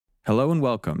Hello and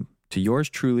welcome to yours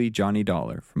truly, Johnny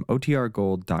Dollar from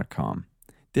OTRGold.com.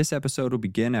 This episode will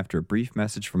begin after a brief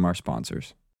message from our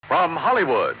sponsors. From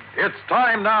Hollywood, it's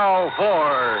time now for...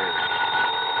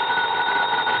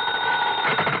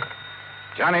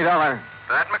 Johnny Dollar.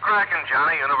 Pat McCracken,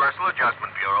 Johnny, Universal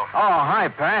Adjustment Bureau. Oh, hi,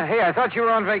 Pat. Hey, I thought you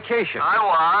were on vacation. I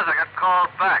was. I got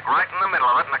called back right in the middle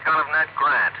of it on account of Ned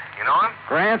Grant. You know him?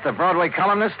 Grant, the Broadway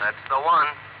columnist? That's the one.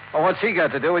 Well, what's he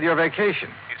got to do with your vacation?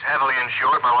 He's heavily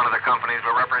insured by one of the companies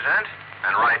we represent,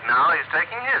 and right now he's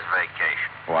taking his vacation.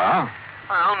 Well?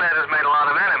 Well, Ned has made a lot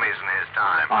of enemies in his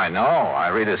time. I know. I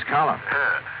read his column.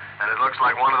 And it looks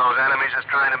like one of those enemies is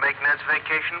trying to make Ned's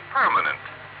vacation permanent.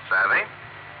 Savvy?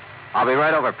 I'll be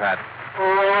right over, Pat.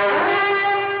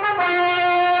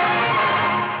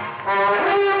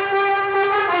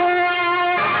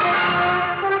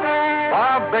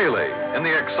 Bob Bailey in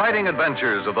the exciting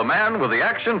adventures of the man with the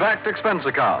action-packed expense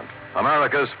account.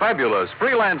 America's fabulous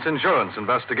freelance insurance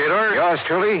investigator. Yours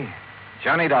truly,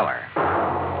 Johnny Dollar.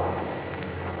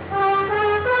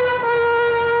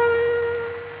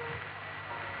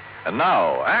 And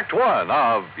now, Act One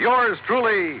of yours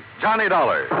truly, Johnny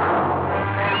Dollar.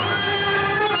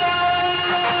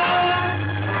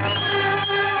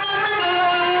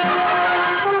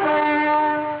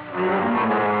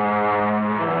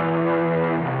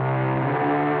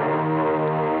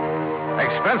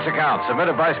 Expense account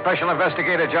submitted by Special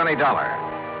Investigator Johnny Dollar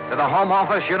to the Home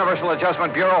Office, Universal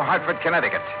Adjustment Bureau, Hartford,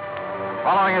 Connecticut.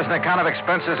 Following is an account of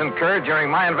expenses incurred during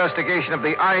my investigation of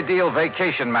the ideal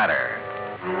vacation matter.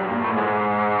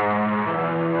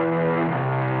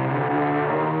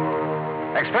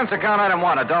 Expense account item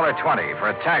one, $1.20 for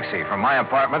a taxi from my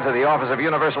apartment to the office of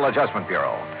Universal Adjustment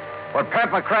Bureau, where Pat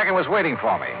McCracken was waiting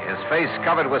for me, his face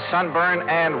covered with sunburn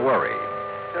and worry.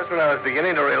 Just when I was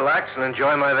beginning to relax and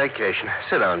enjoy my vacation.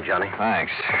 Sit down, Johnny.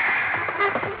 Thanks.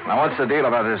 Now, what's the deal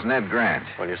about this Ned Grant?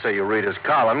 When you say you read his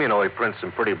column, you know he prints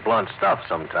some pretty blunt stuff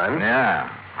sometimes. Yeah,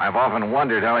 I've often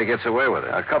wondered how he gets away with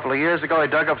it. A couple of years ago, he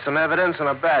dug up some evidence on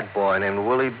a bad boy named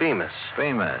Willie Bemis.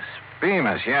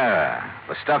 Bemis, yeah.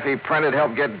 The stuff he printed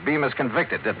helped get Bemis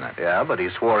convicted, didn't it? Yeah, but he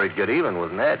swore he'd get even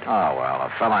with Ned. Oh, well, a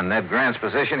fella in Ned Grant's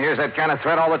position hears that kind of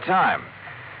threat all the time.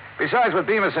 Besides, with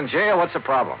Bemis in jail, what's the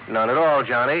problem? None at all,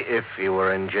 Johnny, if he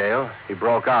were in jail. He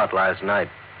broke out last night.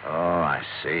 Oh, I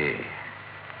see.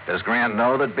 Does Grant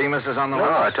know that Bemis is on the No,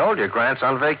 list? I told you, Grant's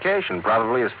on vacation,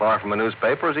 probably as far from a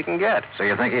newspaper as he can get. So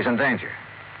you think he's in danger?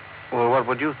 Well, what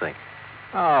would you think?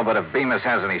 Oh, but if Bemis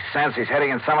has any sense, he's heading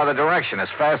in some other direction as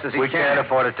fast as he We can. can't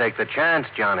afford to take the chance,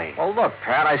 Johnny. Well, look,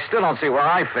 Pat, I still don't see where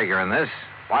I figure in this.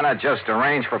 Why not just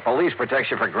arrange for police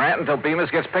protection for Grant until Bemis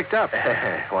gets picked up?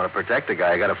 Want to protect the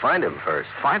guy, you got to find him first.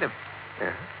 Find him?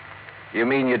 Yeah. You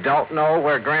mean you don't know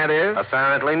where Grant is?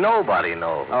 Apparently nobody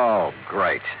knows. Oh,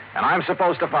 great. And I'm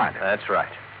supposed to find him? That's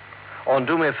right. Oh, and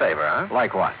do me a favor, huh?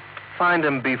 Like what? Find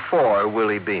him before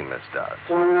Willie Bemis does.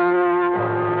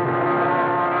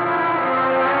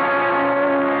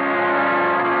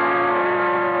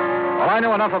 Well, I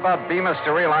knew enough about Bemis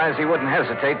to realize he wouldn't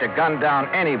hesitate to gun down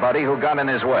anybody who got in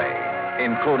his way,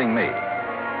 including me.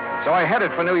 So I headed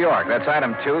for New York. That's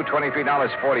item two,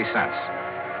 $23.40.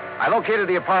 I located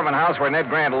the apartment house where Ned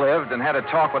Grant lived and had a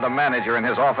talk with the manager in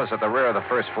his office at the rear of the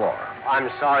first floor.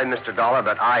 I'm sorry, Mr. Dollar,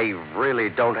 but I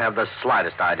really don't have the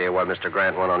slightest idea where Mr.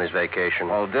 Grant went on his vacation.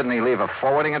 Well, didn't he leave a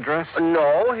forwarding address?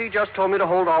 No, he just told me to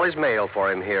hold all his mail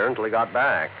for him here until he got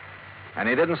back. And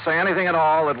he didn't say anything at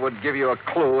all that would give you a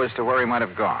clue as to where he might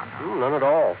have gone. None at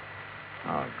all.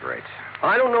 Oh, great.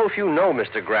 I don't know if you know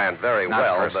Mr. Grant very Not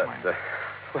well, personally. but,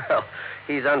 well,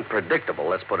 he's unpredictable,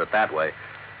 let's put it that way.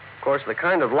 Of course, the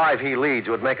kind of life he leads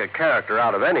would make a character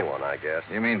out of anyone, I guess.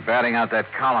 You mean batting out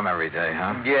that column every day,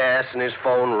 huh? Yes, and his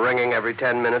phone ringing every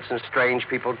 10 minutes and strange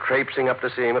people traipsing up to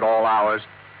see him at all hours.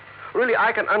 Really,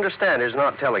 I can understand his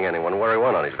not telling anyone where he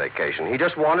went on his vacation. He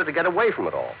just wanted to get away from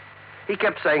it all. He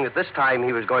kept saying that this time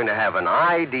he was going to have an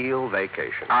ideal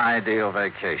vacation. Ideal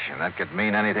vacation. That could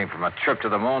mean anything from a trip to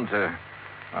the moon to,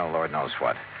 well, Lord knows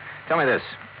what. Tell me this.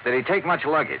 Did he take much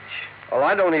luggage? Well,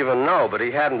 I don't even know, but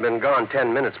he hadn't been gone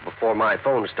 10 minutes before my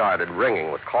phone started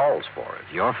ringing with calls for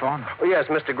it. Your phone? Oh, yes,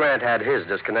 Mr. Grant had his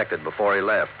disconnected before he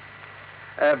left.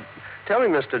 Tell me,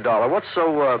 Mr. Dollar, what's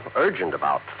so urgent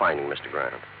about finding Mr.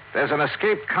 Grant? There's an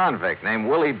escaped convict named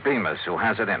Willie Bemis who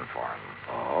has it in for him.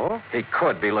 Oh? He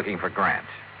could be looking for Grant.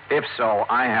 If so,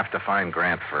 I have to find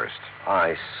Grant first.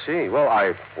 I see. Well,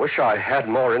 I wish I had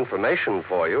more information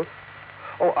for you.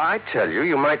 Oh, I tell you,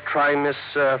 you might try Miss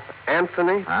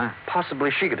Anthony. Huh?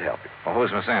 Possibly she could help you. Well,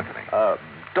 who's Miss Anthony?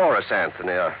 Doris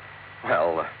Anthony, a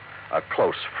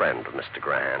close friend of Mr.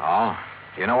 Grant. Oh?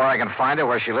 Do you know where I can find her,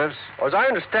 where she lives? Well, as I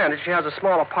understand it, she has a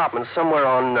small apartment somewhere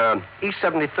on East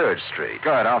 73rd Street.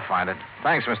 Good, I'll find it.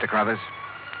 Thanks, Mr. Crothers.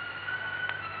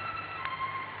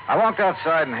 I walked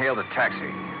outside and hailed a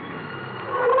taxi.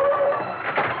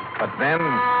 But then,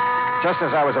 just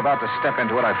as I was about to step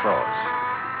into it, I froze.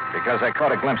 Because I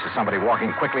caught a glimpse of somebody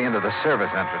walking quickly into the service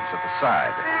entrance at the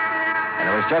side. And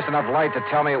there was just enough light to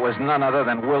tell me it was none other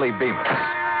than Willie Bemis.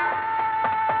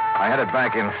 I headed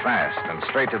back in fast and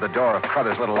straight to the door of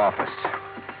Crothers' little office.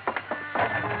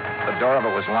 The door of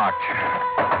it was locked.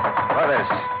 Crothers,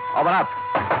 open up.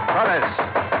 Crothers.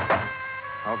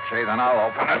 Okay, then I'll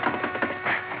open it.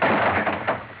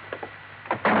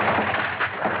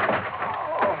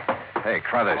 Hey,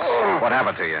 Crothers, what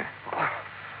happened to you?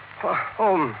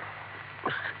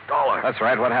 Mr. Dollar. That's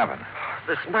right, what happened?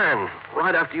 This man,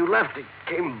 right after you left, he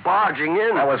came barging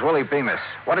in. That was Willie Bemis.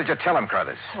 What did you tell him,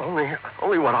 Crothers?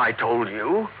 Only what I told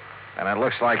you. And it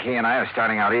looks like he and I are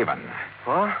starting out even.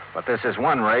 What? But this is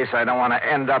one race I don't want to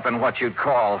end up in what you'd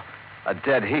call a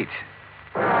dead heat.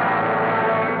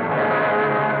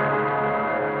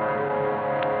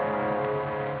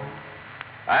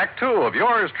 Act two of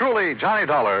yours truly, Johnny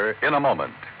Dollar, in a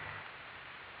moment.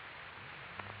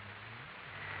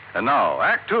 And now,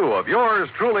 Act two of yours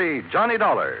truly, Johnny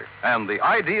Dollar, and the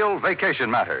ideal vacation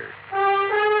matter.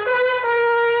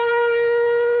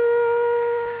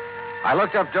 I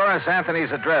looked up Doris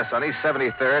Anthony's address on East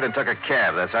 73rd and took a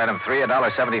cab. That's item 3,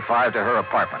 $1.75 to her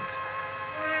apartment.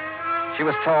 She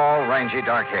was tall, rangy,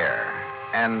 dark hair.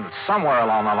 And somewhere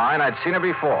along the line, I'd seen her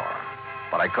before.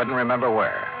 But I couldn't remember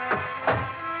where.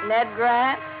 Ned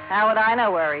Grant? How would I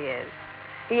know where he is?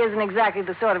 He isn't exactly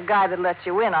the sort of guy that lets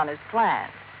you in on his plan.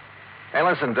 Hey,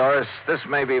 listen, Doris, this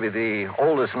may be the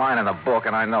oldest line in the book,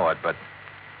 and I know it, but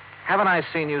haven't I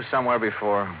seen you somewhere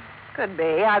before? Could be.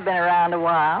 I've been around a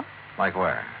while. Like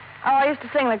where? Oh, I used to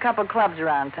sing in a couple of clubs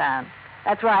around town.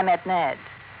 That's where I met Ned.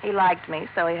 He liked me,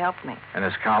 so he helped me. In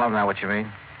his column, that what you mean?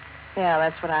 Yeah,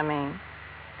 that's what I mean.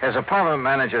 His apartment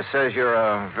manager says you're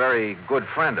a very good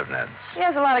friend of Ned's. He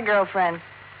has a lot of girlfriends.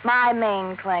 My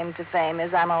main claim to fame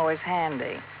is I'm always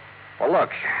handy. Well, look,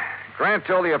 Grant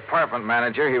told the apartment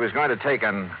manager he was going to take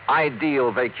an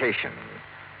ideal vacation.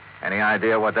 Any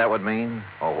idea what that would mean?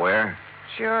 Or where?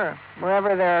 Sure,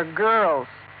 wherever there are girls.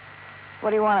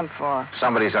 What do you want him for?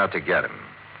 Somebody's out to get him.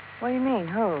 What do you mean,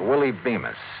 who? Willie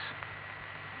Bemis.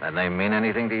 That name mean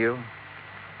anything to you?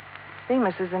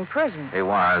 Bemis is in prison. He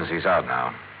was. He's out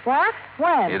now. What?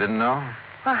 When? You didn't know?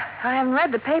 Well, I haven't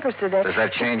read the papers today. Does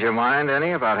that change your mind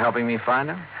any about helping me find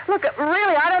him? Look,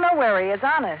 really, I don't know where he is,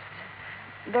 honest.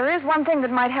 There is one thing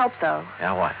that might help, though.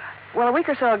 Yeah, what? Well, a week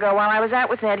or so ago, while I was out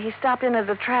with Ned, he stopped in at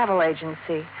a travel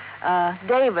agency.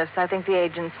 Davis, I think the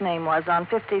agent's name was, on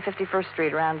 51st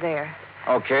Street, around there.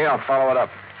 Okay, I'll follow it up.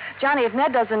 Johnny, if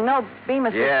Ned doesn't know,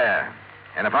 Bemis... Yeah.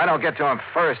 And if I don't get to him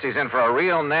first, he's in for a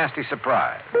real nasty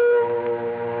surprise.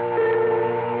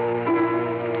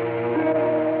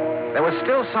 There was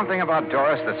still something about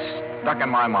Doris that stuck in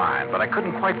my mind, but I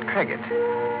couldn't quite peg it.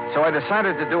 So I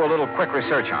decided to do a little quick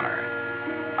research on her.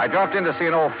 I dropped in to see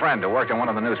an old friend who worked in one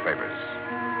of the newspapers.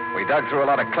 We dug through a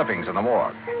lot of clippings in the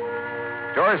morgue.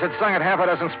 Doris had sung at half a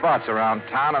dozen spots around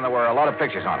town, and there were a lot of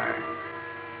pictures on her.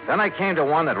 Then I came to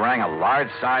one that rang a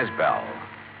large-sized bell.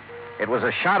 It was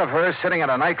a shot of her sitting at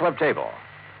a nightclub table.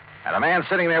 And the man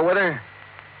sitting there with her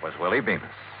was Willie Bemis.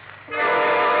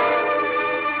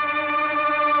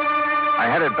 I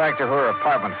headed back to her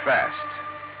apartment fast.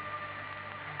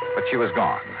 But she was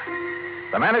gone.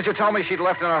 The manager told me she'd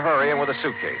left in a hurry and with a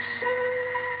suitcase.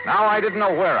 Now I didn't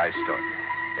know where I stood.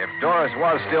 If Doris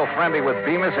was still friendly with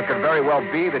Bemis, it could very well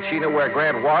be that she knew where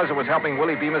Grant was and was helping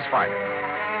Willie Bemis find him.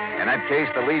 In that case,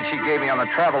 the lead she gave me on the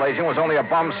travel agent was only a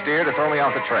bum steer to throw me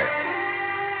off the trail.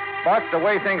 But the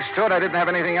way things stood, I didn't have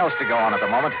anything else to go on at the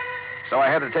moment, so I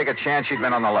had to take a chance she'd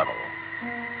been on the level.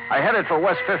 I headed for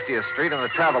West 50th Street, and the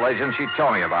travel agent she'd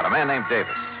told me about, a man named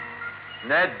Davis.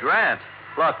 Ned Grant.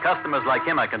 Look, customers like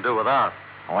him I can do without.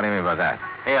 What do you mean by that?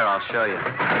 Here, I'll show you.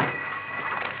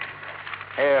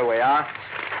 Here we are.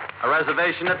 A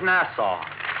reservation at Nassau.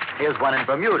 Here's one in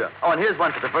Bermuda. Oh, and here's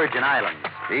one for the Virgin Islands.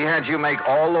 He had you make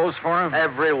all those for him?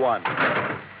 Every one.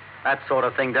 That sort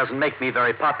of thing doesn't make me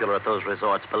very popular at those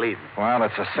resorts, believe me. Well,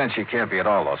 it's a cinch he can't be at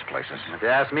all those places. If you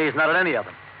ask me, he's not at any of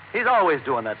them. He's always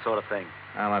doing that sort of thing.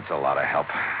 Well, that's a lot of help.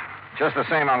 Just the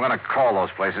same, I'm going to call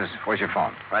those places. Where's your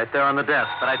phone? Right there on the desk.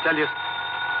 But I tell you...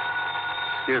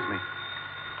 Excuse me.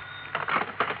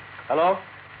 Hello?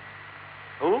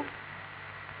 Who?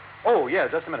 Oh, yeah,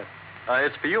 just a minute.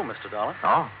 It's for you, Mr. Dollar.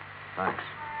 Oh, thanks.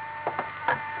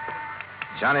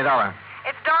 Johnny Dollar.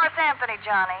 It's Doris. Doris Anthony,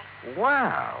 Johnny.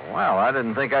 Well, I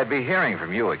didn't think I'd be hearing from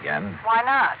you again. Why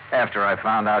not? After I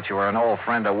found out you were an old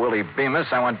friend of Willie Bemis,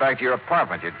 I went back to your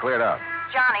apartment. You'd cleared out.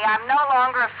 Johnny, I'm no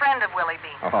longer a friend of Willie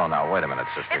Bemis. Oh, now, wait a minute,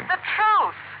 sister. It's the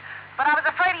truth. But I was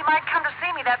afraid he might come to see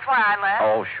me. That's why I left.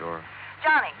 Oh, sure.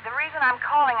 Johnny, the reason I'm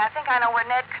calling, I think I know where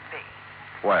Ned could be.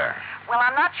 Where? Well,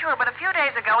 I'm not sure, but a few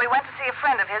days ago he went to see a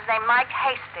friend of his named Mike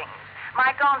Hastings.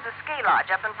 Mike owns a ski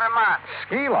lodge up in Vermont.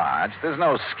 Ski lodge? There's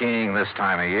no skiing this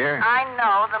time of year. I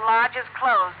know. The lodge is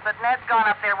closed, but Ned's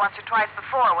gone up there once or twice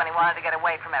before when he wanted to get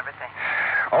away from everything.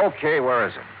 Okay, where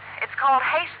is it? It's called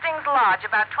Hastings Lodge,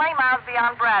 about 20 miles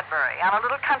beyond Bradbury, on a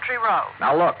little country road.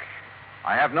 Now, look.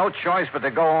 I have no choice but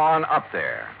to go on up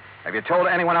there. Have you told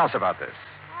anyone else about this?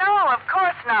 No, of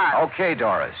course not. Okay,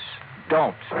 Doris.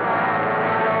 Don't.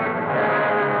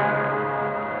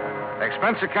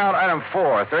 Expense account item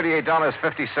 4,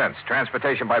 $38.50.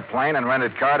 Transportation by plane and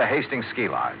rented car to Hastings Ski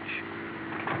Lodge.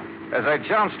 As I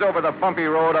jounced over the bumpy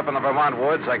road up in the Vermont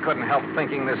woods, I couldn't help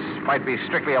thinking this might be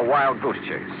strictly a wild goose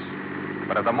chase.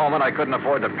 But at the moment, I couldn't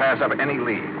afford to pass up any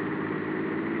lead.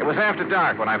 It was after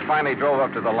dark when I finally drove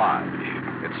up to the lodge.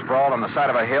 It sprawled on the side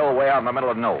of a hill way out in the middle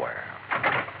of nowhere.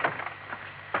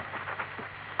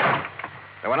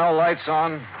 There were no lights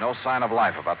on, no sign of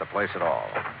life about the place at all.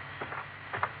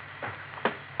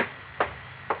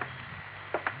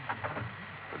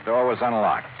 The door was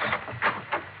unlocked.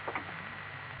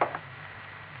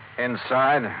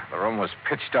 Inside, the room was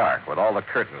pitch dark with all the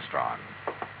curtains drawn.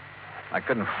 I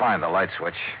couldn't find the light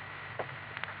switch,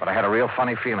 but I had a real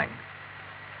funny feeling.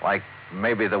 Like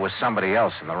maybe there was somebody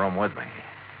else in the room with me.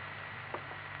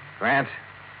 Grant?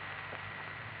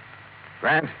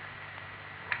 Grant?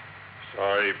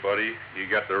 Sorry, buddy. You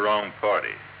got the wrong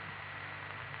party.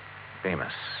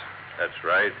 Bemis. That's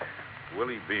right.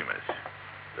 Willie Bemis.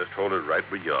 Just hold it right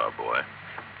where you are, boy.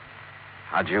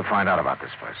 How'd you find out about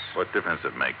this place? What difference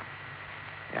does it make?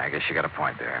 Yeah, I guess you got a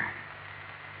point there.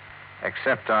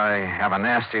 Except I have a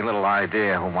nasty little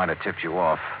idea who might have tipped you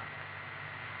off.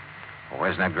 Well,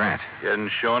 where's Ned Grant? He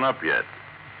hasn't shown up yet.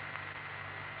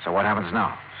 So what happens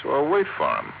now? So I'll wait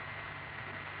for him.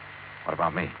 What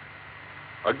about me?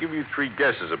 I'll give you 3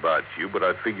 guesses about you, but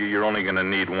I figure you're only going to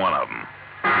need one of them.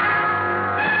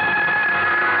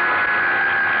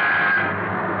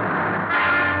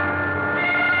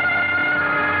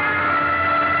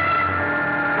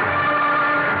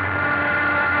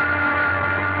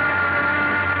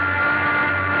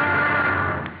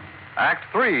 Act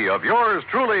 3 of yours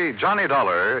truly, Johnny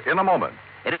Dollar, in a moment.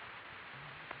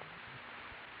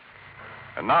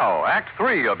 And now, Act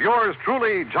 3 of yours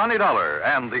truly, Johnny Dollar,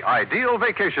 and the ideal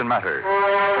vacation matter.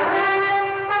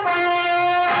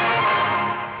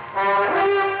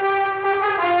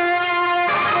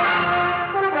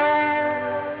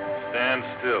 Stand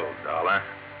still, Dollar.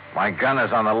 My gun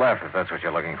is on the left, if that's what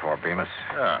you're looking for, Bemis.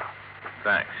 Oh,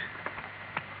 thanks.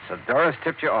 So Doris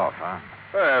tipped you off, huh?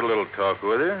 I had a little talk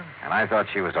with her. And I thought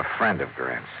she was a friend of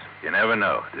Grant's. You never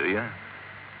know, do you?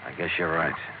 I guess you're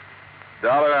right.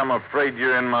 Dollar, I'm afraid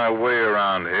you're in my way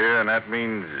around here, and that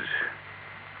means...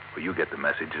 Well, you get the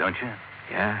message, don't you?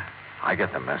 Yeah, I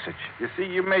get the message. You see,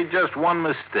 you made just one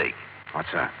mistake.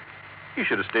 What's that? You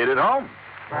should have stayed at home.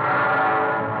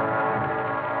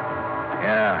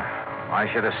 Yeah, I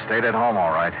should have stayed at home,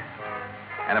 all right.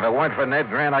 And if it weren't for Ned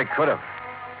Grant, I could have.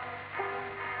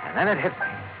 And then it hit me.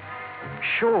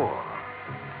 Sure.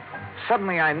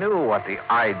 Suddenly I knew what the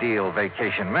ideal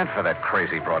vacation meant for that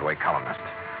crazy Broadway columnist.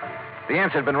 The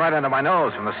answer had been right under my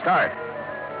nose from the start.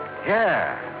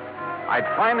 Yeah, I'd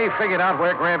finally figured out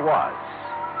where Grant was.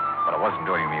 But it wasn't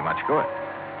doing me much good.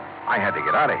 I had to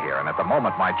get out of here, and at the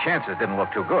moment, my chances didn't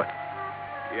look too good.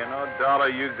 You know, Dollar,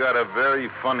 you got a very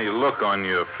funny look on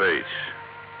your face.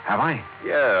 Have I?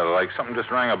 Yeah, like something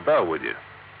just rang a bell with you.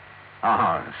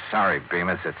 Oh, sorry,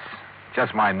 Bemis. It's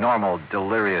just my normal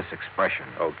delirious expression.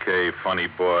 Okay, funny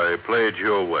boy. Play it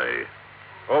your way.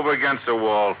 Over against the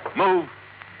wall. Move.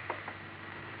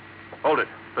 Hold it.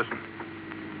 Listen.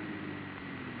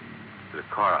 There's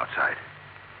a car outside.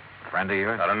 Friend of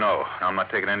yours? I don't know. I'm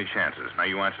not taking any chances. Now,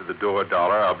 you answer the door,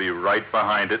 Dollar. I'll be right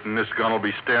behind it, and this gun will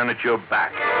be staring at your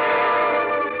back.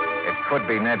 It could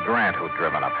be Ned Grant who'd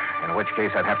driven up, in which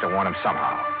case I'd have to warn him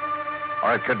somehow.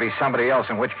 Or it could be somebody else,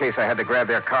 in which case I had to grab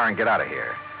their car and get out of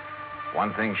here.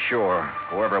 One thing sure,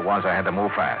 whoever it was, I had to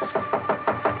move fast.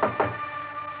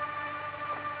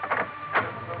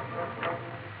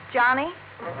 Johnny?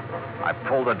 I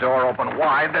pulled the door open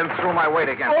wide, then threw my weight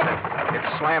against it. It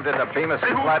slammed into Bemis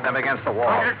and flattened him against the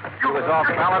wall. He was off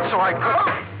balance, so I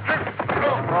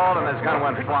He sprawled and his gun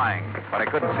went flying. But I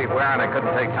couldn't see where, and I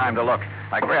couldn't take time to look.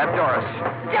 I grabbed Doris.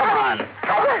 Come on.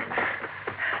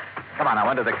 Come on,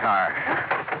 now, into the car.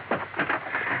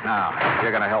 Now, you're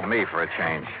going to help me for a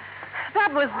change.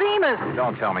 That was Bemis.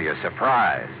 Don't tell me you're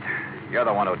surprised. You're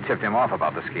the one who tipped him off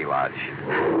about the ski lodge.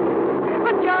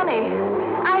 But, Johnny,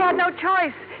 I had no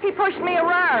choice. He pushed me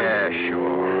around. Yeah,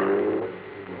 sure.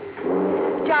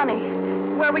 Johnny,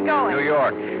 where are we going? New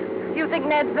York. You think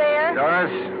Ned's there?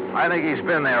 Doris, I think he's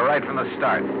been there right from the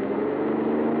start.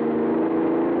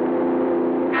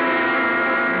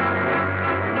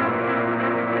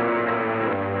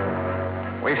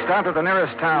 We stopped at the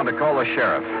nearest town to call the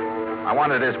sheriff. I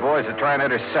wanted his boys to try and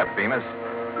intercept Bemis.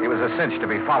 He was a cinch to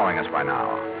be following us by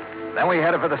now. Then we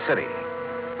headed for the city.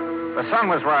 The sun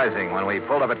was rising when we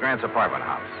pulled up at Grant's apartment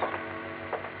house.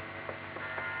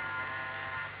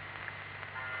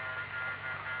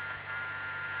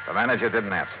 The manager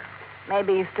didn't answer.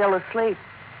 Maybe he's still asleep.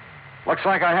 Looks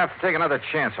like I have to take another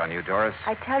chance on you, Doris.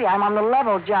 I tell you, I'm on the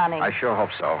level, Johnny. I sure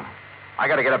hope so. I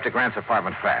got to get up to Grant's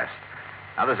apartment fast.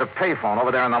 Now, there's a payphone over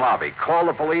there in the lobby. Call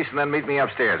the police and then meet me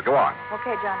upstairs. Go on.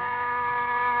 Okay, Johnny.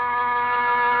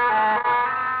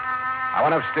 I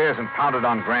went upstairs and pounded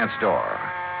on Grant's door,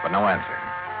 but no answer.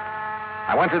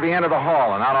 I went to the end of the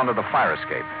hall and out onto the fire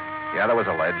escape. Yeah, there was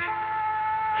a ledge.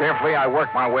 Carefully, I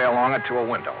worked my way along it to a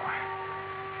window.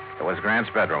 It was Grant's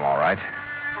bedroom, all right.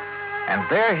 And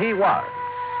there he was,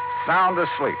 sound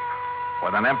asleep,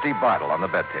 with an empty bottle on the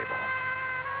bed table.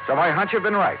 So my hunch had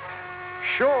been right.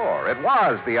 Sure, it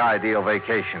was the ideal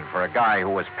vacation for a guy who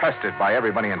was pestered by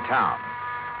everybody in town.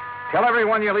 Tell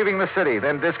everyone you're leaving the city,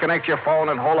 then disconnect your phone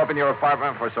and hole up in your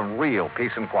apartment for some real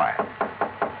peace and quiet.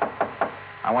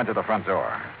 I went to the front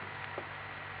door.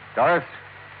 Doris?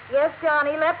 Yes,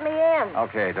 Johnny, let me in.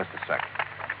 Okay, just a sec.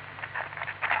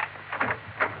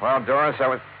 Well, Doris, I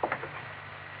was...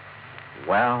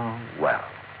 Well. Well.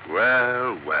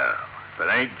 If it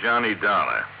ain't Johnny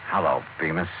Dollar. Hello,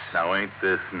 Bemis. Now, ain't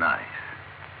this nice?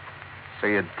 So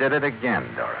you did it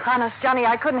again, Doris. Honest, Johnny,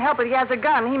 I couldn't help it. He has a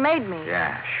gun. He made me.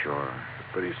 Yeah, sure.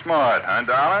 Pretty smart, huh,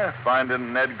 Dollar?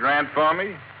 Finding Ned Grant for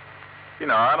me? You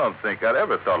know, I don't think I'd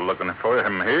ever thought of looking for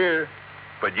him here.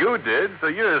 But you did, so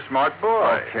you're a smart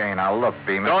boy. Okay, now look,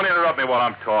 Bemis. Don't interrupt me while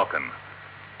I'm talking.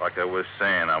 Like I was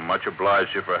saying, I'm much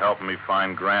obliged you for helping me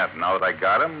find Grant. Now that I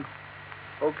got him,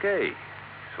 okay.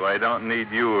 So I don't need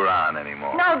you around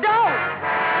anymore. No, don't!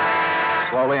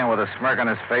 Slowly and with a smirk on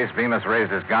his face, Bemis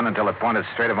raised his gun until it pointed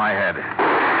straight at my head. It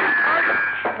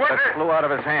flew out of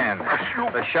his hand.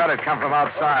 The shot had come from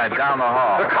outside, down the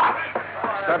hall. The cops!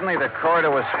 Suddenly, the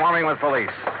corridor was swarming with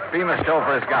police. Bemis dove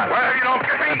for his gun. Well, you don't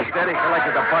get me! Instead, he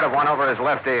collected the butt of one over his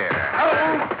left ear.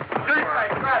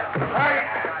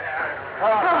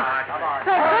 Thank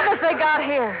goodness they got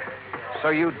here. So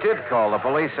you did call the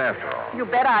police after all? You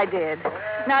bet I did.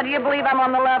 Now, do you believe I'm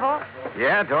on the level?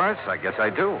 Yeah, Doris, I guess I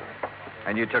do.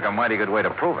 And you took a mighty good way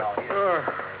to prove it.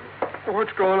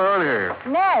 What's going on here?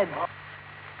 Ned.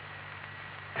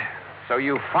 So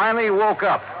you finally woke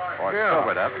up. Or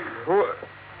sobered up.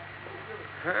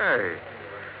 Hey,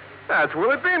 that's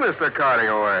Willie Bemis they're carting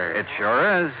away. It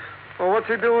sure is. Well, what's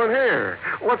he doing here?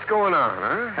 What's going on,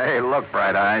 huh? Hey, look,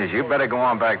 Bright Eyes, you better go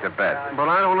on back to bed. But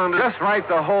I don't understand. Just write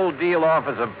the whole deal off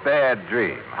as a bad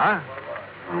dream, huh?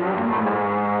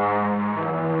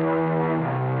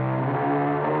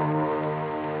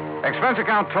 Expense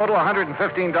account total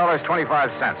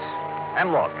 $115.25.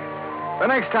 And look, the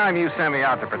next time you send me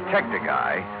out to protect a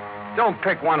guy, don't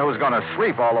pick one who's going to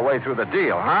sleep all the way through the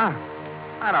deal, huh?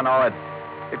 I don't know,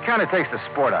 it kind of takes the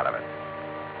sport out of it.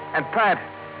 And Pat,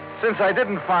 since I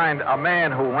didn't find a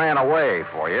man who ran away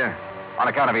for you, on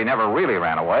account of he never really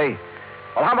ran away,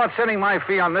 well, how about sending my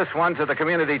fee on this one to the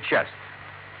community chest?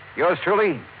 Yours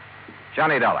truly,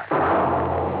 Johnny Dollar.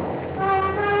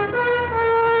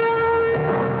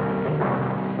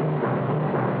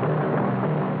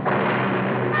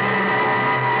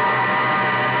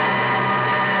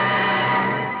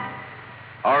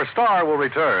 Our star will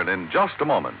return in just a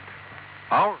moment.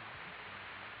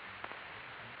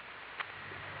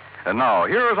 And now,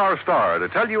 here is our star to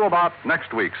tell you about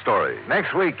next week's story.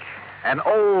 Next week, an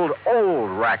old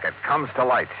racket comes to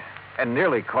light and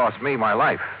nearly cost me my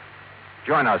life.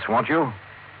 Join us, won't you?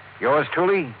 Yours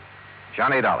truly,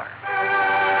 Johnny Dollar.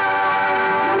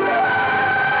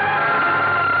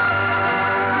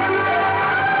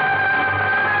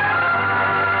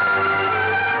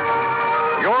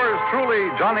 Yours truly,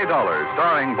 Johnny Dollar,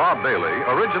 starring Bob Bailey,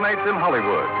 originates in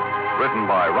Hollywood. Written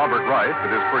by Robert Wright, it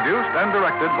is produced and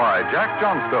directed by Jack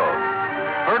Johnstone.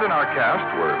 Heard in our cast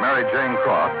were Mary Jane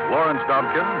Croft, Lawrence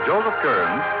Dobkin, Joseph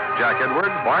Kearns, Jack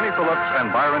Edwards, Barney Phillips,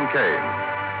 and Byron Kane.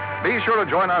 Be sure to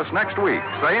join us next week,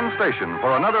 same station,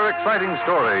 for another exciting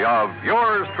story of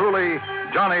Yours truly,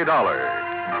 Johnny Dollar.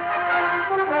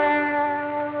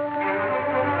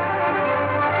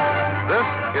 This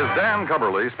is Dan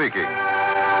Cubberly speaking.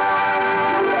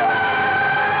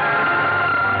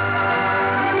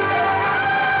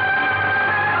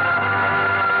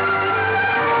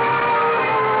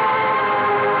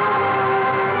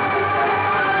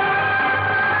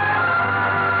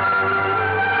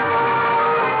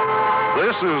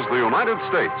 This is the United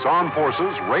States Armed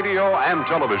Forces Radio and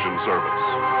Television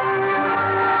Service.